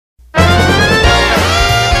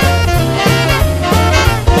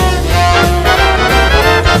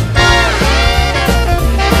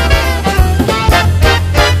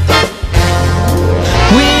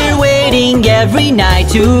every night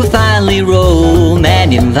to finally roam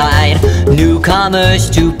and invite newcomers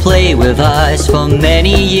to play with us. For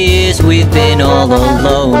many years we've been all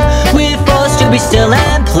alone. We're forced to be still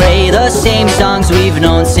and play the same songs we've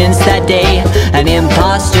known since that day. An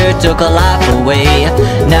imposter took a life away.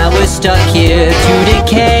 Now we're stuck here to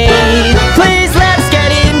decay. Please let us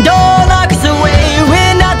get in, don't lock us away.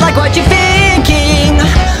 We're not like what you're thinking.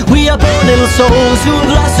 We are poor little souls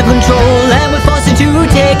who've lost the control, and we're forced to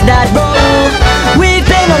take that role. We've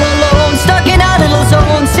been all alone, stuck in our little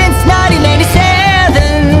zone since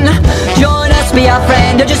 1987. Join us, be our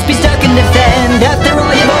friend, or just be stuck and defend. After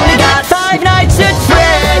all, you've only got 5 nights at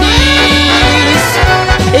Freddy's.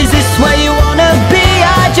 Is this where you wanna be?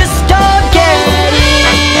 I just don't get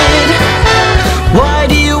it.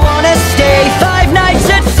 Why do you wanna stay 5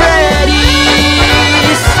 nights at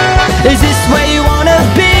Freddy's? Is this where you wanna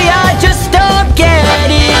be? I just don't get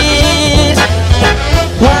it.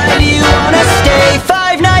 Why do you wanna stay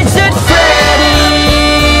 5 nights at Freddy's?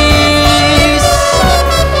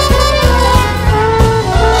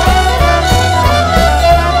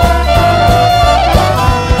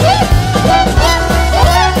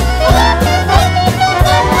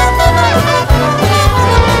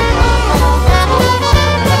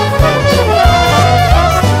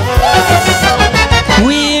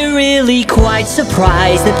 We're really quite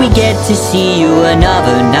surprised that we get to see you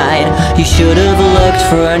another night. You should have looked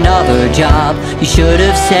for another job. You should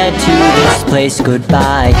have said to this place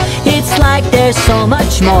goodbye. It's like there's so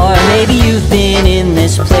much more. Maybe you've been in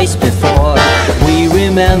this place before. We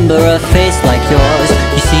remember a face like yours.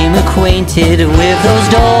 You seem acquainted with those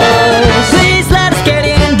doors. Please let us get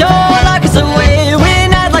in, don't lock us away. We're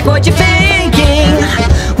not like what you're thinking.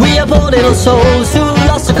 We are poor little souls who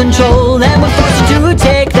lost the control, and we're forced to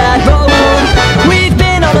take that road. We've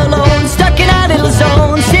been all alone, stuck in our little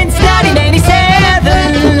zone since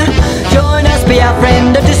 1987. Join us, be our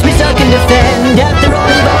friend, or just be stuck and defend. After all,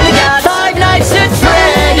 you've only got 5 nights at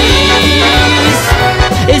Freddy's.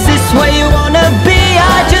 Is this where you wanna be?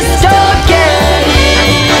 I just don't get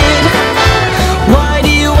it. Why do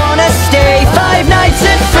you wanna stay 5 nights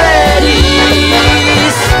at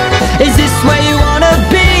Freddy's? Is this where you wanna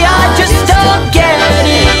be? I just don't get it.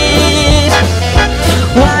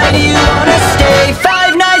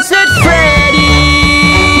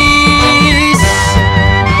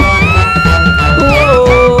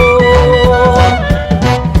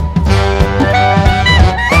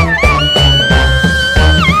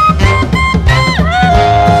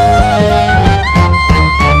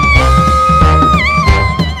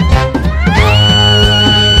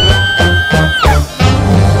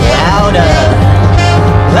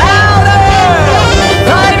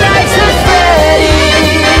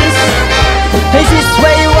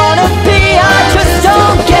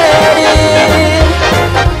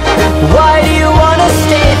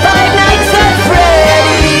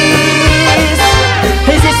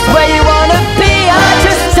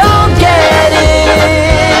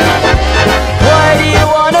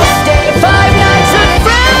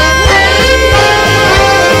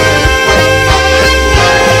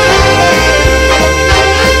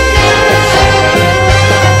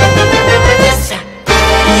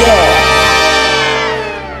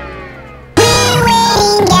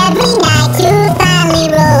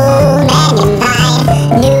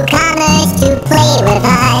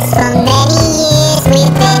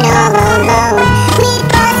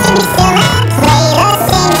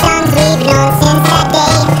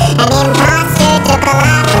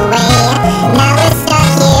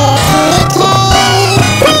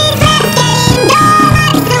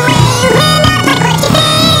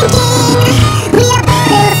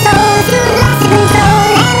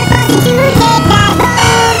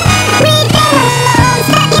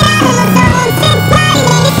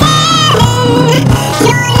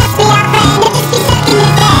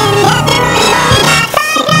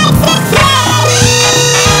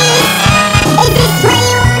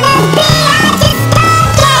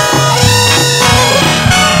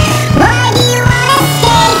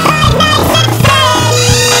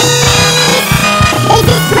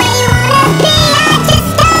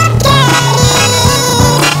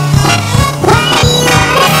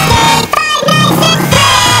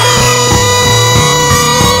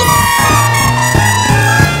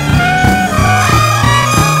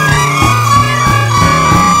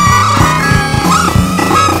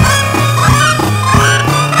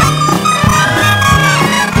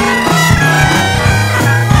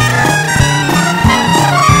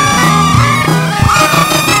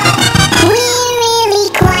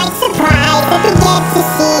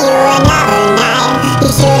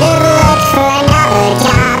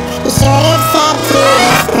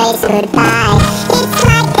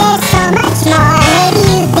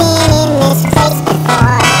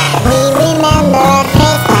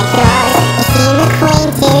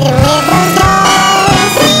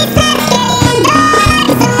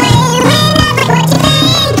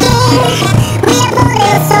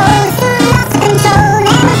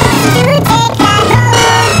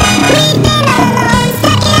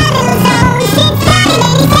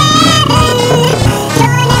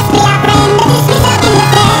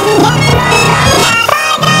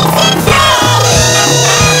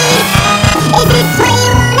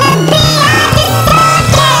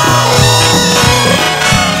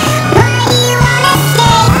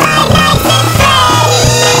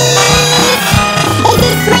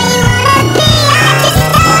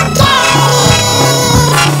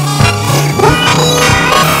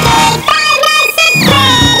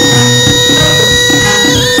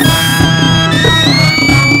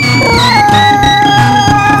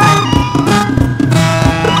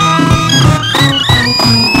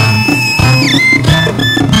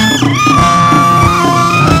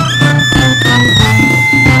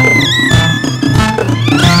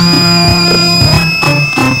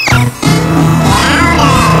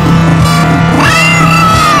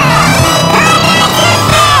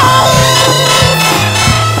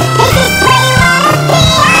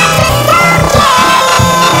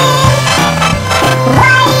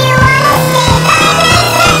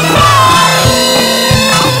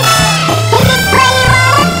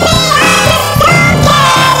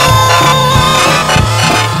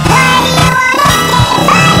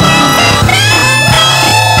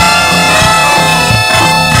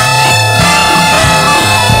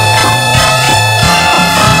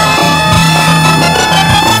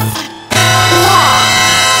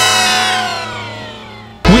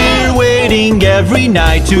 every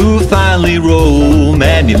night to finally roam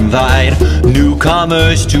and invite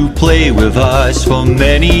newcomers to play with us. For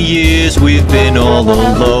many years we've been all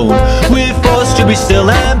alone. We're forced to be still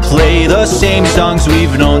and play the same songs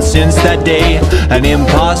we've known since that day. An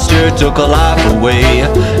imposter took a life away.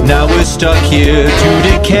 Now we're stuck here to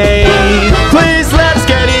decay. Please let us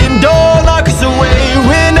get in, don't lock us away.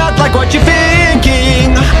 We're not like what you're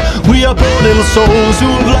thinking. We are poor little souls who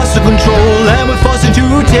have lost the control, and we're forced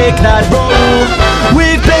to take that role.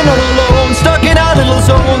 We've been all alone, stuck in our little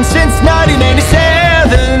zone since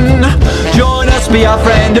 1987. Join us, be our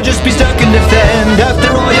friend, or just be stuck and defend.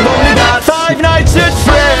 After all, you've only got 5 nights at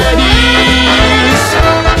Freddy's.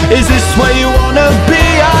 Is this where you wanna be?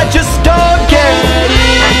 I just don't get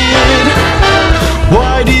it.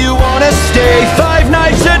 Why do you wanna stay 5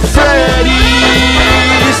 nights at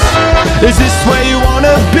Freddy's? Is this where you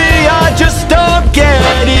wanna be? I just don't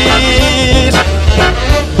get it.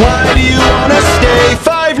 Why do you wanna stay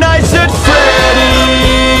 5 nights at Freddy's?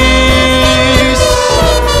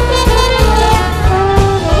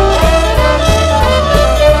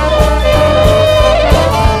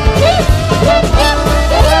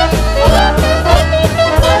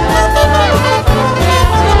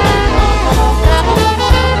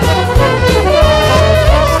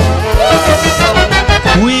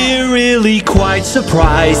 Quite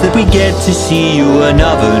surprised that we get to see you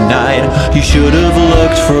another night. You should have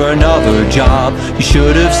looked for another job. You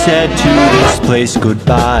should have said to this place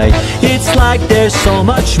goodbye. It's like there's so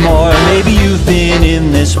much more. Maybe you've been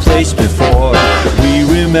in this place before. We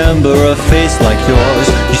remember a face like yours.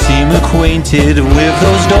 You seem acquainted with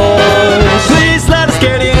those doors. Please let us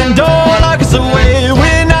get in, don't lock us away.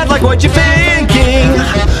 We're not like what you're thinking.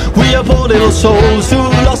 We are poor little souls who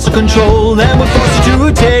lost the control, and we're forced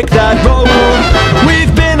to take that road.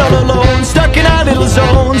 We've been all alone, stuck in our little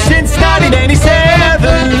zone since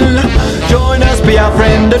 1987. Join us, be our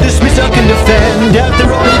friend, or just be stuck and defend.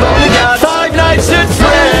 After all, you've only got 5 nights at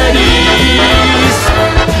Freddy's.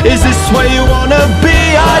 Is this where you wanna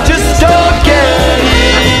be? I just don't get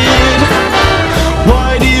it.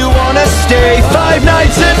 Why do you wanna stay 5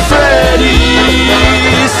 nights at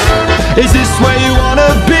Freddy's? Is this where you wanna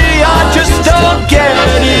be? I just don't get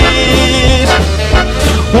it.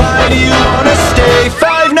 Why do you wanna stay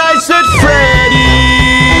 5 nights at Freddy's?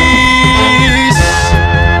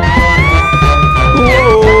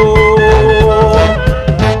 Whoa.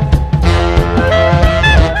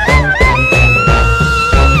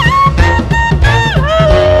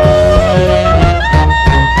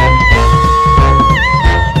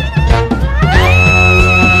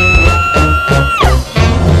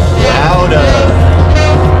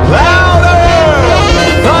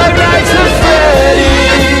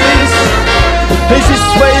 Is this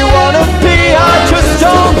where you wanna be? I just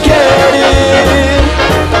don't get it.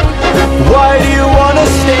 Why do you wanna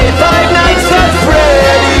stay 5 nights at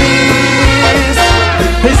Freddy's?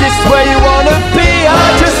 Is this where you wanna be? I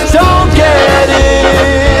just don't get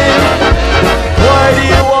it. Why do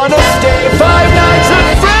you wanna stay 5 nights at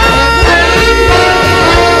Freddy's?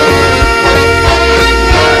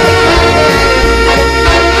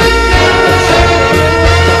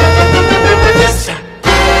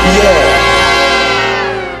 Yeah.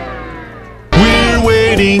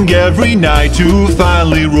 Every night to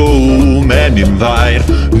finally roam and invite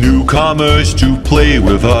newcomers to play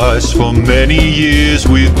with us. For many years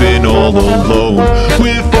we've been all alone.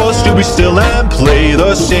 We're forced to be still and play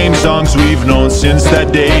the same songs we've known since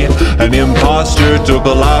that day. An imposter took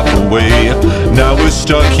a life away. Now we're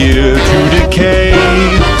stuck here to decay.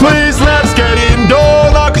 Please let us get in,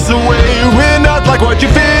 don't lock us away. We're not like what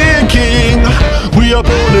you're thinking. We are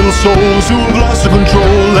poor little souls who have lost the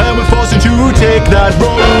control, and we're forced to take that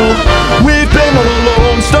role. We've been all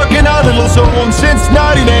alone, stuck in our little zone since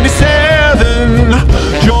 1987.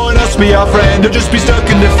 Join us, be our friend, or just be stuck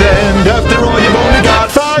and defend. After all, you've only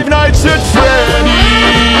got 5 nights at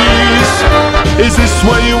Freddy's. Is this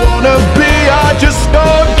where you wanna be? I just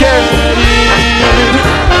don't get it.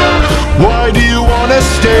 Why do you wanna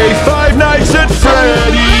stay 5 nights at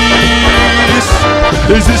Freddy's?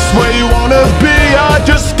 Is this where you wanna be? I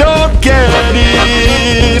just don't get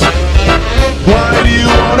it. Why do you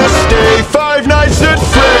wanna stay 5 nights at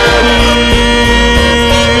Freddy's?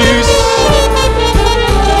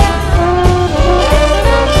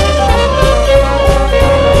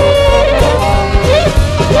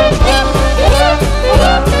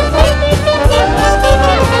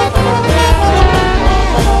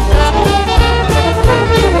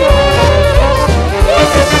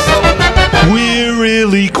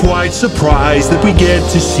 surprised that we get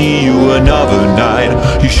to see you another night.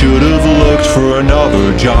 You should have looked for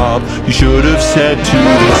another job. You should have said to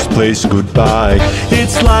this place goodbye.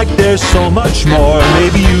 It's like there's so much more.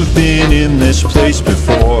 Maybe you've been in this place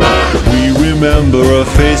before. We remember a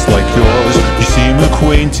face like yours. You seem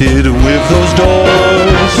acquainted with those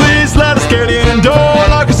doors. Please let us get in, don't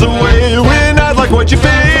lock us away. We're not like what you're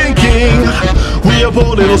thinking. We are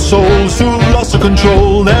poor little souls who lost our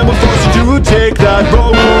control, and we're forced to take that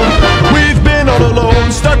road. We've been all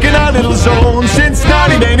alone, stuck in our little zone since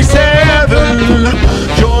 1987.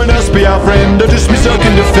 Join us, be our friend, or just be stuck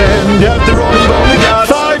and defend. After all, you've only got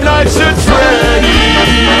 5 nights at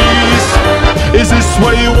Freddy's. Is this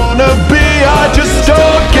where you wanna be? I just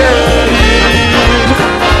don't get it.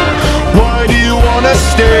 Why do you wanna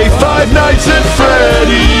stay 5 nights at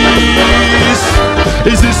Freddy's?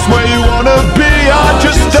 Is this where you wanna be? I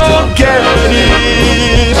just don't get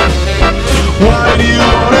it. Why do you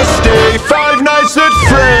wanna stay 5 nights at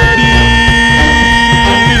Freddy's?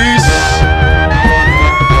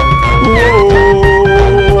 Whoa.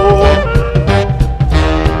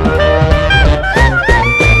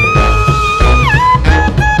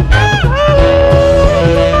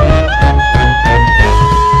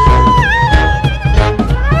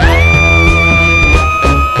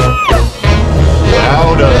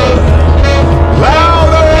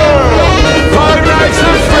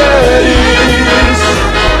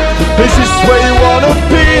 Is this where you wanna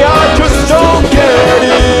be? I just don't get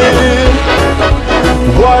it.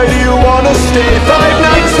 Why do you wanna stay 5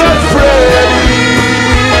 nights at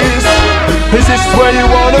Freddy's? Is this where you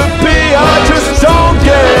wanna be? I just don't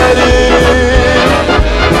get it.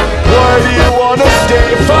 Why do you wanna stay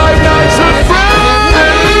 5 nights at Freddy's?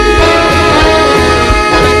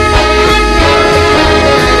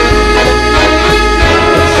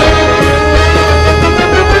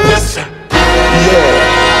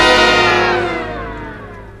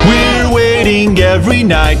 Every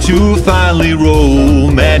night to finally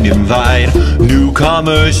roam and invite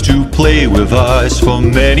newcomers to play with us. For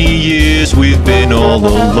many years we've been all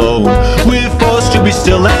alone. We're forced to be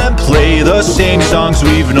still and play the same songs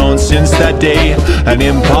we've known since that day. An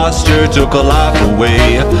imposter took a life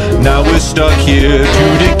away. Now we're stuck here to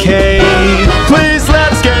decay. Please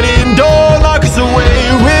let us get in, don't lock us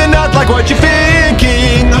away. We're not like what you're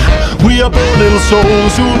thinking. We are poor little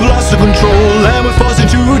souls who've lost the control, and we're forced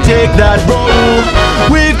to take that role.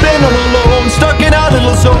 We've been all alone, stuck in our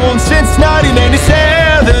little zone since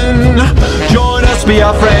 1987. Join us, be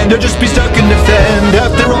our friend, or just be stuck and defend.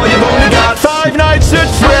 After all, you've only got 5 nights at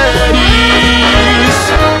Freddy's.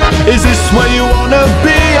 Is this where you wanna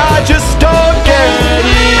be? I just don't get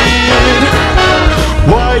it.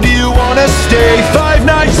 Why do you wanna stay 5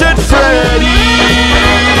 nights at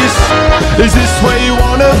Freddy's? Is this where you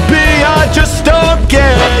wanna be? I just don't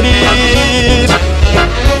get it.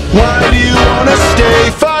 Why do you wanna stay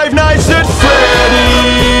 5 nights at Freddy's?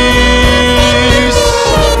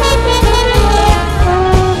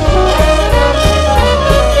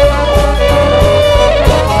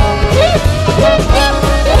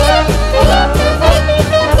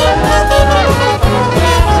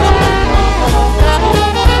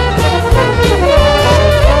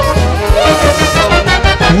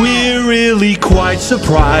 Quite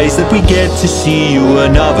surprised that we get to see you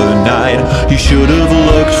another night. You should have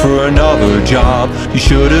looked for another job. You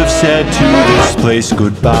should have said to this place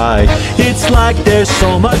goodbye. It's like there's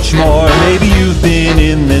so much more. Maybe you've been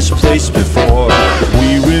in this place before.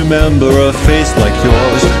 We remember a face like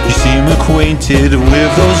yours. You seem acquainted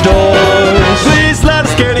with those doors. Please let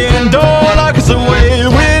us get in, don't lock us away.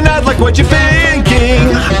 We're not like what you're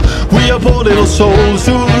thinking. We are poor little souls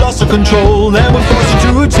who lost our control, and we're forced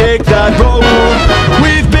to take that road.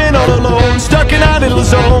 We've been all alone, stuck in our little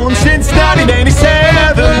zone since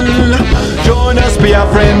 1987. Join us, be our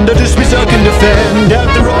friend, or just be stuck and defend.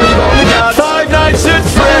 After all, you've only got 5 nights at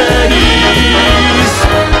Freddy's.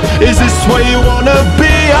 Is this where you wanna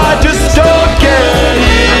be? I just don't get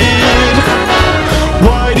it.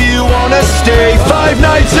 Why do you wanna stay 5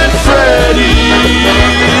 nights at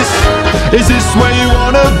Freddy's? Is this where you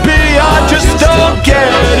wanna be? I just don't get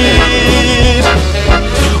it.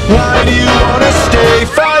 Why do you wanna stay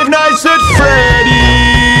 5 nights at Freddy's?